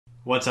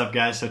What's up,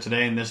 guys? So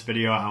today in this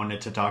video I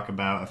wanted to talk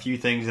about a few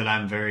things that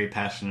I'm very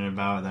passionate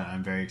about, that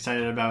I'm very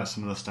excited about,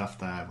 some of the stuff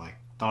that I've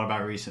thought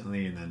about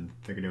recently and then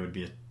figured it would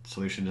be a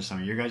solution to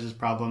some of your guys'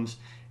 problems,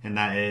 and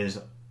that is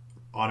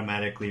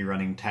automatically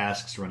running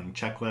tasks, running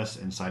checklists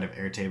inside of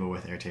Airtable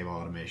with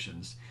Airtable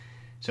Automations.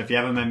 So if you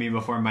haven't met me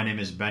before, my name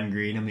is Ben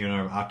Green. I'm the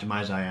owner of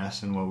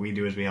optimizeis, and what we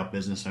do is we help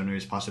business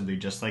owners, possibly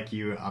just like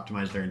you,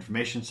 optimize their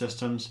information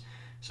systems.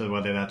 So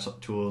whether that's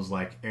tools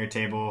like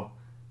Airtable,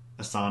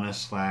 Asana,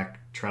 Slack,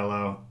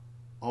 Trello,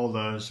 all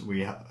those,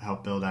 we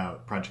help build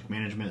out project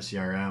management,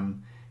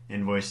 CRM,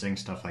 invoicing,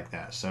 stuff like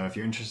that. So if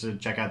you're interested,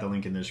 check out the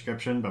link in the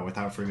description, but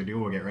without further ado,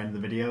 we'll get right into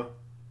the video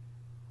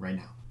right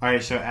now.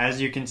 Alright, so as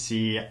you can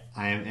see,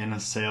 I am in a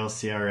sales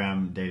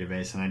CRM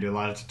database, and I do a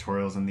lot of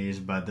tutorials in these,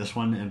 but this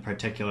one in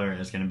particular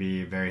is going to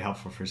be very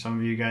helpful for some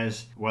of you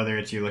guys, whether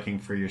it's you looking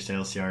for your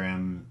sales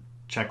CRM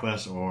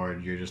checklist or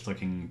you're just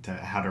looking to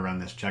how to run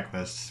this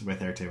checklist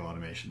with Airtable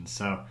Automations.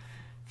 So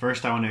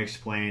first, I want to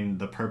explain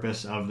the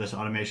purpose of this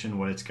automation,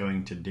 what it's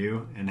going to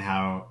do, and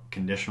how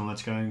conditional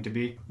it's going to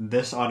be.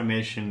 This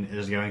automation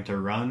is going to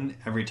run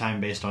every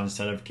time based on a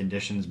set of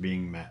conditions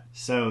being met.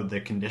 So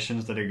the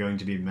conditions that are going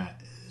to be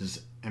met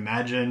is,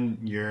 imagine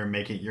you're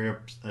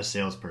a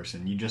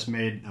salesperson. You just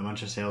made a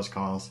bunch of sales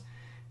calls.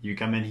 You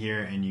come in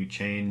here and you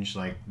change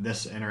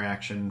this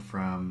interaction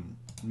from,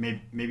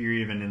 maybe you're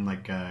even in a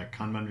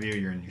Kanban view,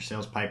 you're in your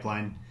sales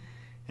pipeline,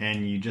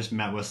 and you just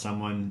met with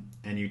someone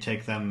and you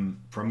take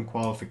them from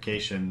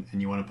qualification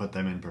and you want to put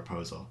them in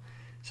proposal.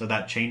 So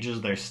that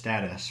changes their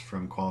status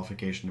from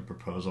qualification to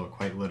proposal,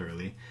 quite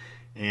literally,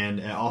 and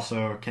it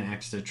also can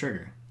act as a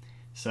trigger.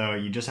 So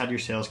you just had your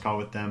sales call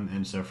with them,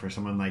 and so for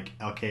someone like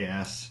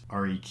LKS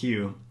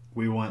REQ,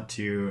 we want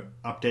to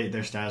update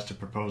their status to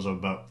proposal,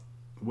 but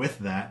with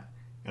that,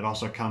 it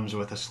also comes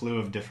with a slew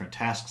of different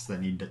tasks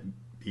that need to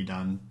be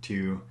done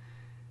to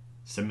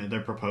submit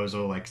their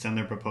proposal, like send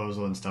their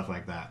proposal and stuff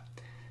like that.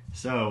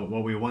 So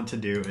what we want to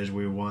do is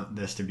we want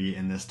this to be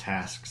in this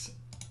tasks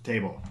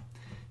table.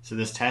 So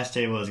this task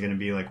table is going to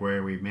be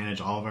where we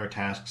manage all of our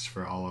tasks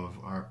for all of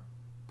our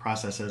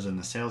processes in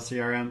the sales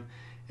CRM.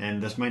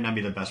 And this might not be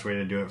the best way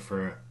to do it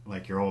for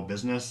your whole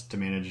business, to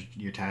manage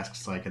your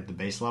tasks at the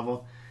base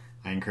level.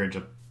 I encourage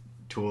a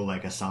tool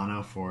like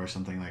Asana for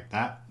something like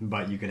that,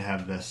 but you could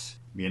have this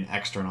be an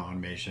external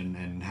automation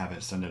and have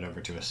it send it over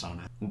to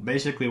Asana.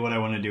 Basically what I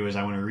want to do is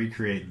I want to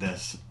recreate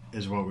this.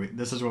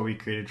 This is what we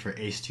created for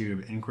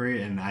AceTube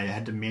inquiry, and I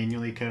had to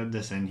manually code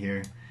this in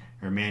here,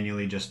 or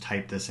manually just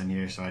type this in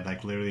here. So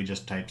I'd literally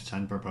just typed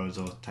send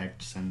proposal,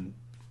 typed send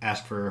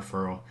ask for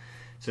referral.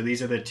 So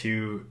these are the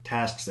two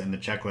tasks in the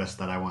checklist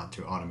that I want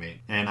to automate,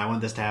 and I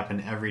want this to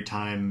happen every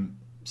time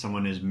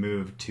someone is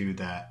moved to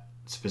that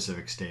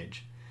specific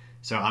stage.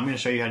 So I'm going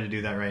to show you how to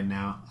do that right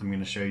now. I'm going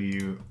to show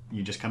you,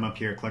 you just come up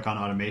here, click on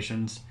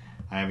automations.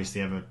 I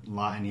obviously have a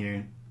lot in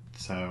here,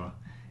 so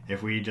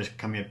if we just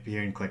come up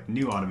here and click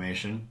new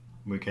automation,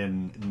 we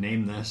can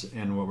name this,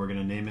 and what we're going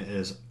to name it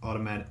is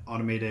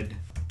automated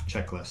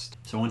checklist.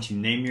 So once you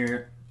name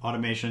your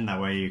automation,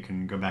 that way you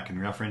can go back and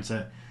reference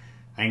it.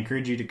 I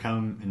encourage you to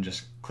come and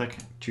just click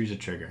choose a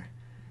trigger.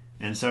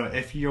 And so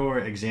if your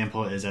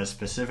example is as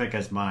specific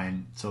as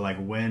mine, so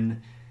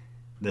when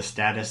the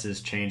status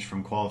is changed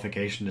from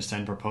qualification to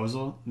send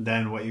proposal,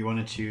 then what you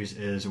want to choose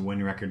is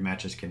when record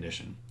matches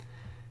condition.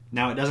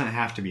 Now it doesn't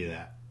have to be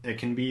that. It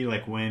can be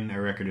when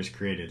a record is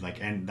created,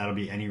 and that'll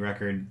be any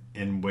record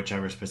in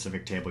whichever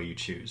specific table you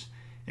choose.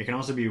 It can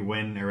also be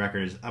when a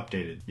record is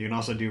updated. You can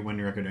also do when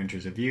a record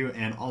enters a view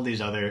and all these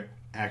other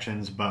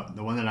actions, but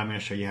the one that I'm going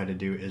to show you how to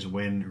do is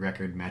when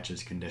record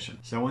matches condition.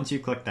 So once you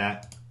click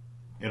that,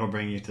 it'll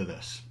bring you to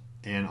this.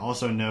 And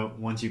also note,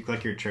 once you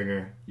click your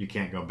trigger, you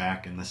can't go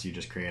back unless you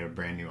just create a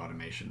brand new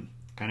automation.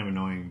 Kind of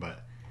annoying,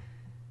 but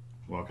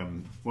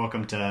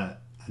welcome to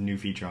a new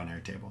feature on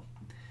Airtable.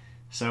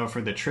 So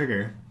for the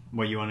trigger,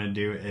 what you want to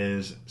do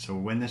is, so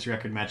when this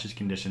record matches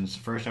conditions,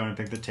 first I want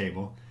to pick the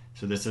table.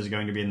 So this is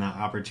going to be in that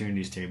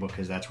opportunities table,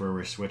 because that's where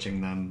we're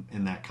switching them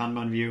in that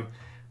Kanban view.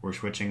 We're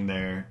switching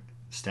their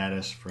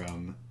status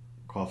from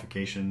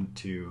qualification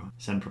to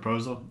send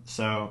proposal.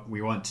 So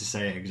we want to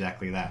say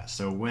exactly that.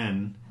 So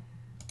when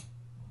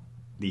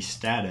the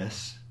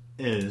status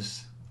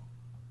is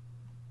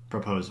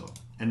proposal.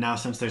 And now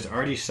since there's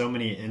already so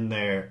many in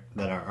there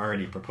that are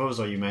already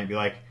proposal, you might be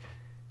like,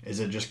 is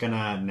it just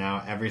gonna,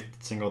 now every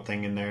single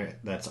thing in there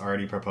that's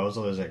already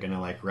proposal, is it gonna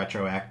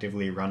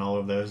retroactively run all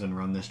of those and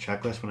run this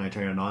checklist when I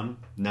turn it on?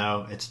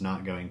 No, it's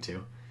not going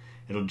to.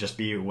 It'll just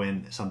be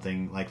when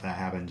something like that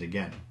happens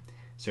again.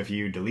 So if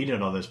you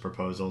deleted all those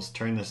proposals,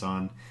 turn this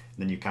on, and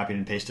then you copied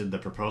and pasted the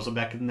proposal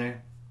back in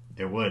there,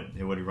 it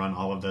would run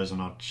all of those,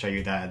 and I'll show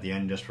you that at the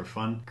end just for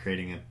fun,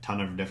 creating a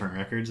ton of different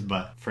records.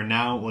 But for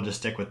now, we'll just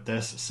stick with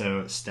this.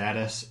 So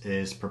status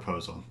is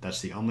proposal.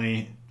 That's the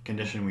only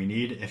condition we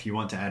need. If you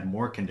want to add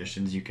more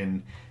conditions, you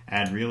can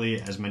add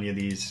really as many of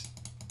these,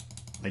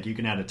 you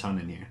can add a ton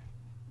in here.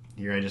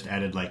 Here I just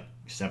added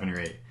 7 or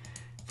 8.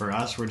 For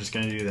us, we're just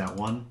going to do that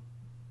one,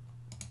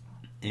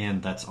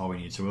 and that's all we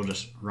need. So we'll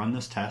just run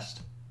this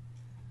test,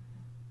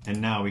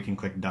 and now we can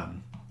click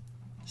done.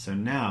 So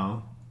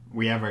now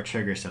we have our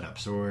trigger set up.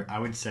 So I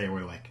would say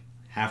we're like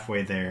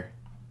halfway there,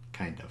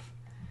 kind of.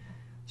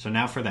 So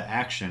now for the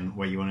action,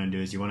 what you want to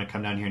do is you want to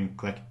come down here and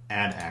click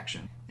Add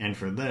Action. And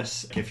for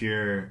this, if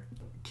you're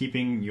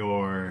keeping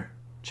your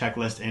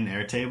checklist in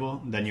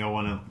Airtable, then you'll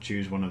want to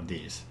choose one of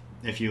these.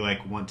 If you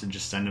like want to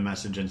just send a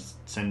message and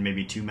send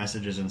maybe 2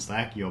 messages in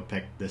Slack, you'll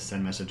pick this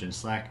send message in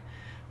Slack.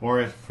 Or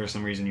if for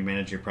some reason you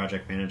manage your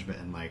project management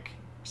in like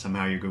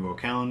somehow your Google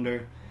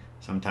Calendar,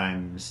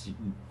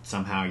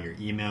 somehow your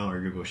email or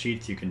Google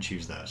Sheets, you can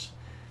choose those.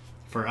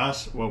 For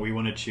us, what we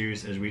want to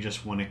choose is we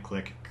just want to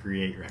click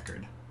Create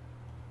Record.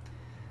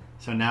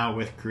 So now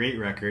with Create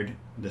Record,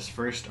 this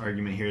first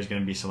argument here is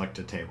going to be select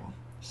a table.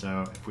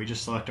 So if we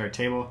just select our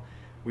table,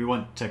 we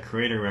want to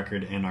create a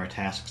record in our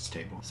tasks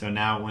table. So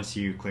now once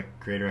you click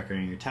create a record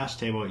in your task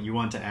table, you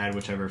want to add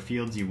whichever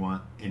fields you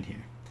want in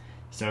here.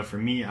 So for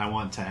me, I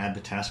want to add the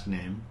task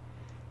name,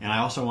 and I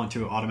also want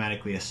to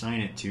automatically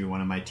assign it to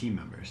one of my team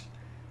members.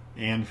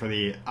 And for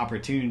the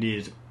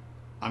opportunities,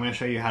 I'm going to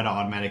show you how to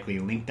automatically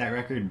link that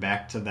record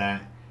back to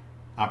that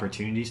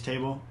opportunities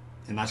table,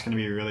 and that's going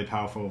to be really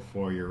powerful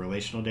for your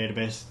relational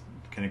database,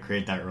 kind of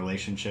create that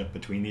relationship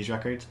between these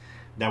records.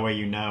 That way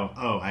you know,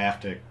 oh, I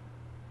have to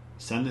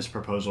send this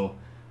proposal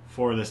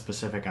for this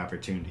specific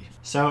opportunity.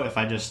 So if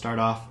I just start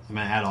off, I'm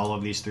going to add all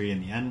of these 3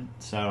 in the end.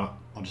 So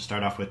I'll just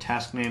start off with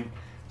task name.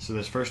 So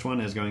this first one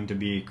is going to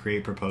be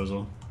create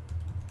proposal.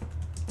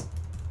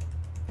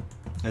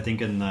 I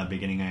think in the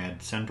beginning I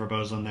had send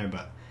proposal in there,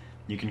 but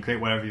you can create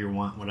whatever you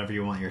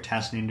want your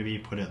task name to be,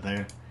 put it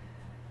there.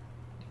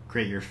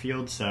 Create your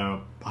field.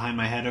 So behind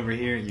my head over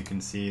here, you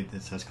can see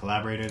it says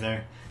collaborator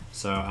there.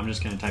 So I'm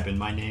just going to type in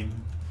my name.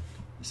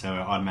 So it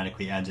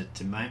automatically adds it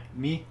to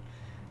me.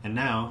 And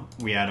now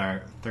we add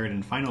our third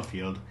and final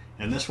field,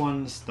 and this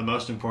one's the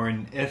most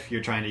important if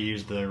you're trying to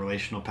use the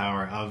relational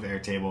power of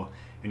Airtable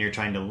and you're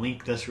trying to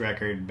link this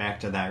record back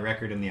to that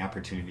record in the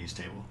opportunities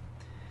table.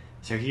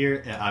 So here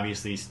it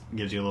obviously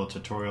gives you a little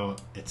tutorial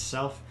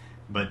itself,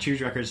 but choose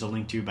records to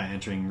link to by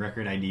entering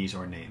record IDs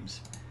or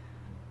names.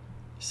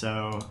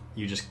 So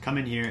you just come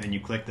in here and you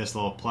click this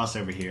little plus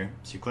over here.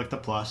 So you click the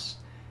plus,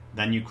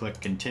 then you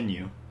click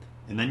continue,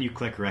 and then you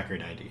click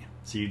record ID.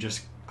 So you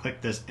just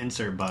click this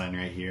insert button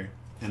right here,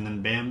 and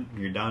then bam,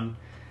 you're done.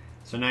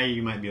 So now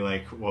you might be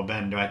like, well,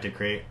 Ben, do I have to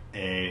create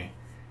a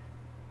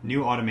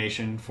new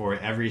automation for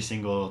every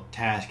single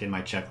task in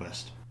my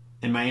checklist?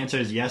 And my answer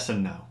is yes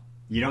and no.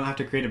 You don't have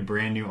to create a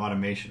brand new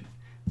automation.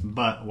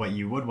 But what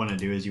you would want to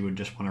do is you would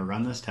just want to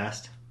run this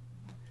test.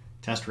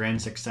 Test ran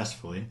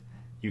successfully.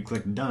 You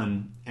click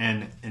done,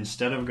 and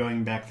instead of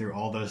going back through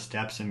all those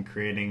steps and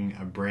creating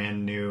a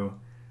brand new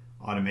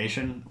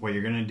automation, what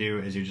you're going to do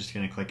is you're just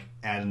going to click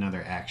add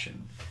another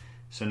action.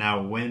 So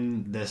now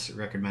when this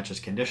record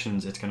matches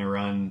conditions, it's going to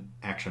run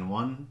action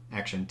 1,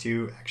 action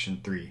 2, action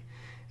 3.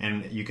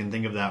 And you can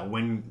think of that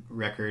when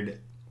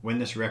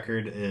this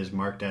record is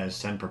marked as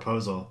send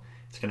proposal,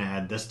 it's going to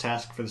add this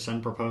task for the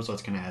send proposal,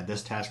 it's going to add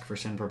this task for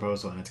send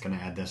proposal, and it's going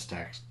to add this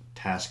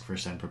task for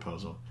send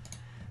proposal.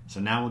 So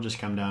now we'll just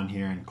come down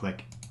here and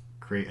click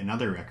create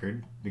another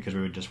record, because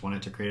we would just want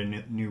it to create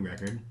a new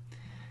record.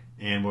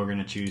 And we're going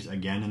to choose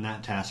again in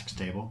that tasks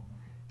table,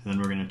 and then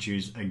we're going to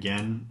choose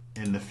again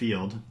in the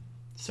field.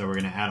 So we're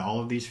going to add all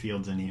of these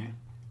fields in here.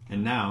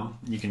 And now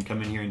you can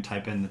come in here and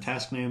type in the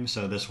task name.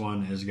 So this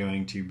one is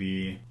going to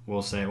be,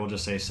 we'll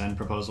just say send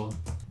proposal.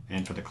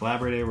 And for the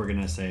collaborator, we're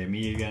going to say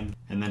me again.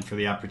 And then for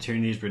the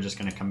opportunities, we're just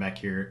going to come back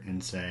here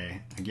and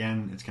say,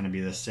 again, it's going to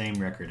be the same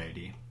record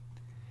ID.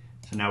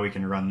 So now we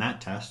can run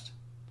that test,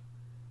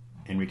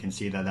 and we can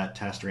see that that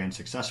test ran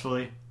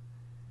successfully.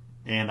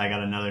 And I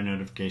got another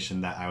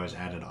notification that I was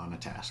added on a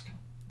task.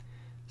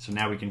 So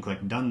now we can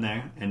click done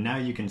there. And now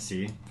you can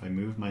see, if I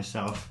move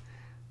myself,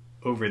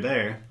 over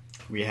there,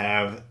 we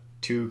have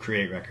 2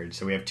 create records.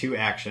 So we have 2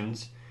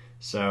 actions.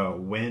 So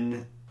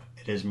when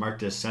it is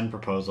marked as send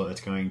proposal,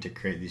 it's going to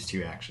create these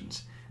 2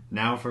 actions.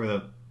 Now for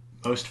the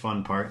most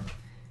fun part,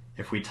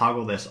 if we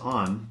toggle this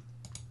on,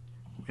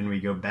 when we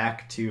go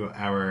back to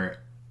our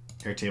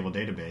Airtable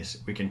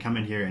database, we can come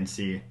in here and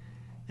see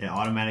it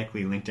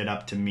automatically linked it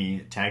up to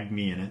me, tagged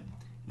me in it.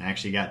 And I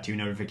actually got 2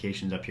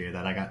 notifications up here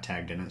that I got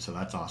tagged in it, so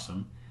that's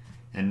awesome.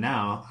 And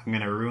now I'm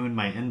going to ruin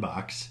my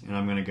inbox, and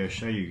I'm going to go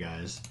show you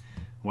guys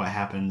what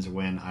happens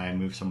when I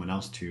move someone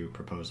else to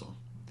proposal.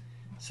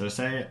 So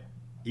say,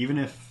 even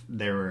if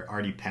they were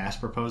already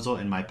past proposal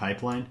in my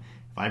pipeline,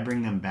 if I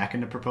bring them back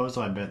into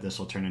proposal, I bet this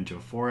will turn into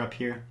a 4 up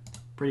here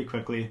pretty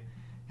quickly,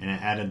 and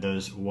it added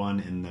those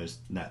 1 and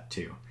that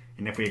 2.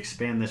 And if we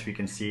expand this, we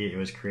can see it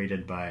was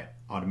created by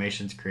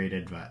automations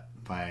created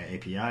via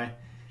API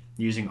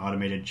using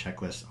automated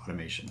checklist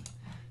automation.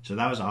 So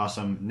that was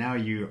awesome. Now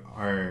you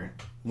are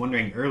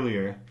wondering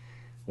earlier,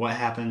 what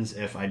happens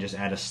if I just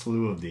add a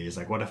slew of these?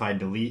 Like what if I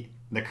delete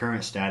the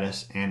current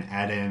status and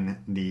add in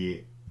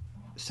the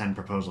send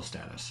proposal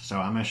status? So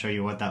I'm going to show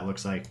you what that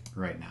looks like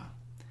right now.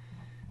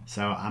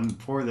 So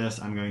for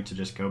this, I'm going to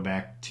just go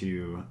back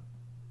to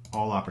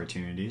all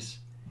opportunities.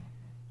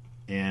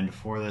 And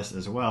for this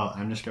as well,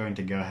 I'm just going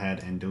to go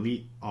ahead and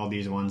delete all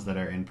these ones that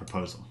are in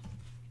proposal.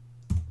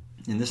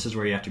 And this is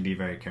where you have to be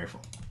very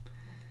careful.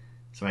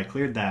 So I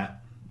cleared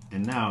that,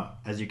 and now,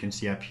 as you can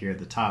see up here at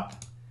the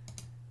top,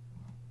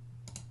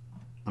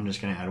 I'm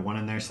just going to add one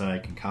in there so that I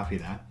can copy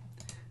that.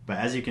 But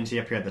as you can see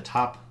up here at the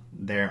top,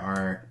 there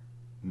are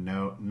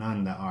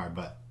none that are,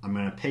 but I'm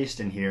going to paste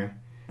in here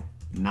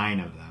 9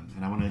 of them.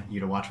 And I want you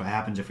to watch what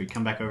happens if we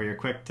come back over here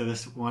quick to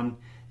this one.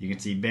 You can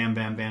see bam,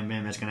 bam, bam,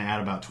 bam. It's going to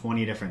add about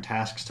 20 different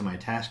tasks to my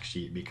task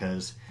sheet,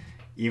 because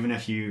even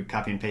if you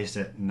copy and paste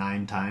it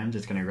 9 times,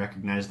 it's going to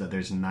recognize that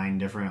there's 9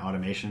 different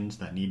automations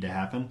that need to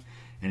happen.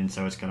 And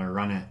so it's going to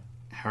run it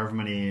however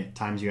many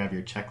times you have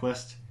your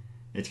checklist,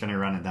 it's going to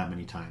run it that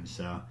many times.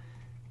 So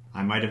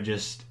I might have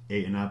just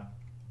eaten up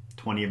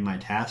 20 of my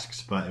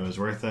tasks, but it was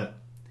worth it.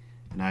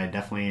 And I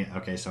definitely,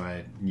 okay, so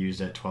I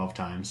used it 12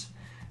 times.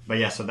 But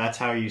yeah, so that's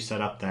how you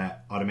set up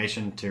that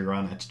automation to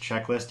run a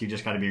checklist. You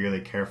just got to be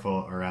really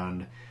careful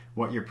around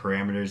what your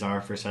parameters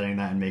are for setting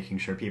that and making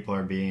sure people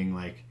are being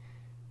like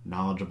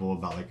knowledgeable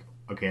about like,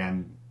 okay,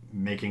 I'm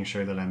making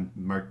sure that I'm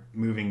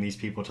moving these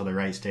people to the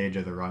right stage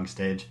or the wrong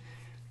stage.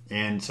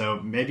 And so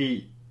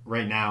maybe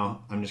right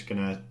now, I'm just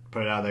going to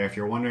put it out there. If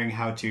you're wondering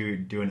how to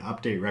do an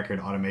update record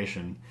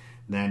automation,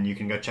 then you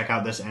can go check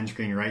out this end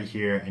screen right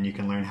here, and you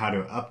can learn how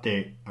to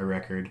update a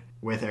record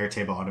with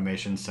Airtable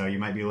Automations. So you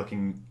might be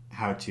looking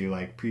how to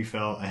like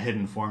pre-fill a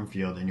hidden form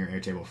field in your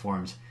Airtable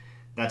forms.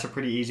 That's a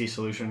pretty easy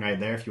solution right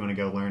there. If you want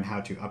to go learn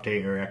how to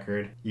update a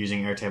record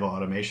using Airtable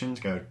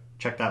Automations, go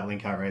check that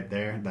link out right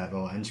there, that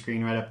little end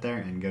screen right up there,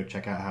 and go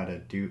check out how to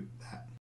do that.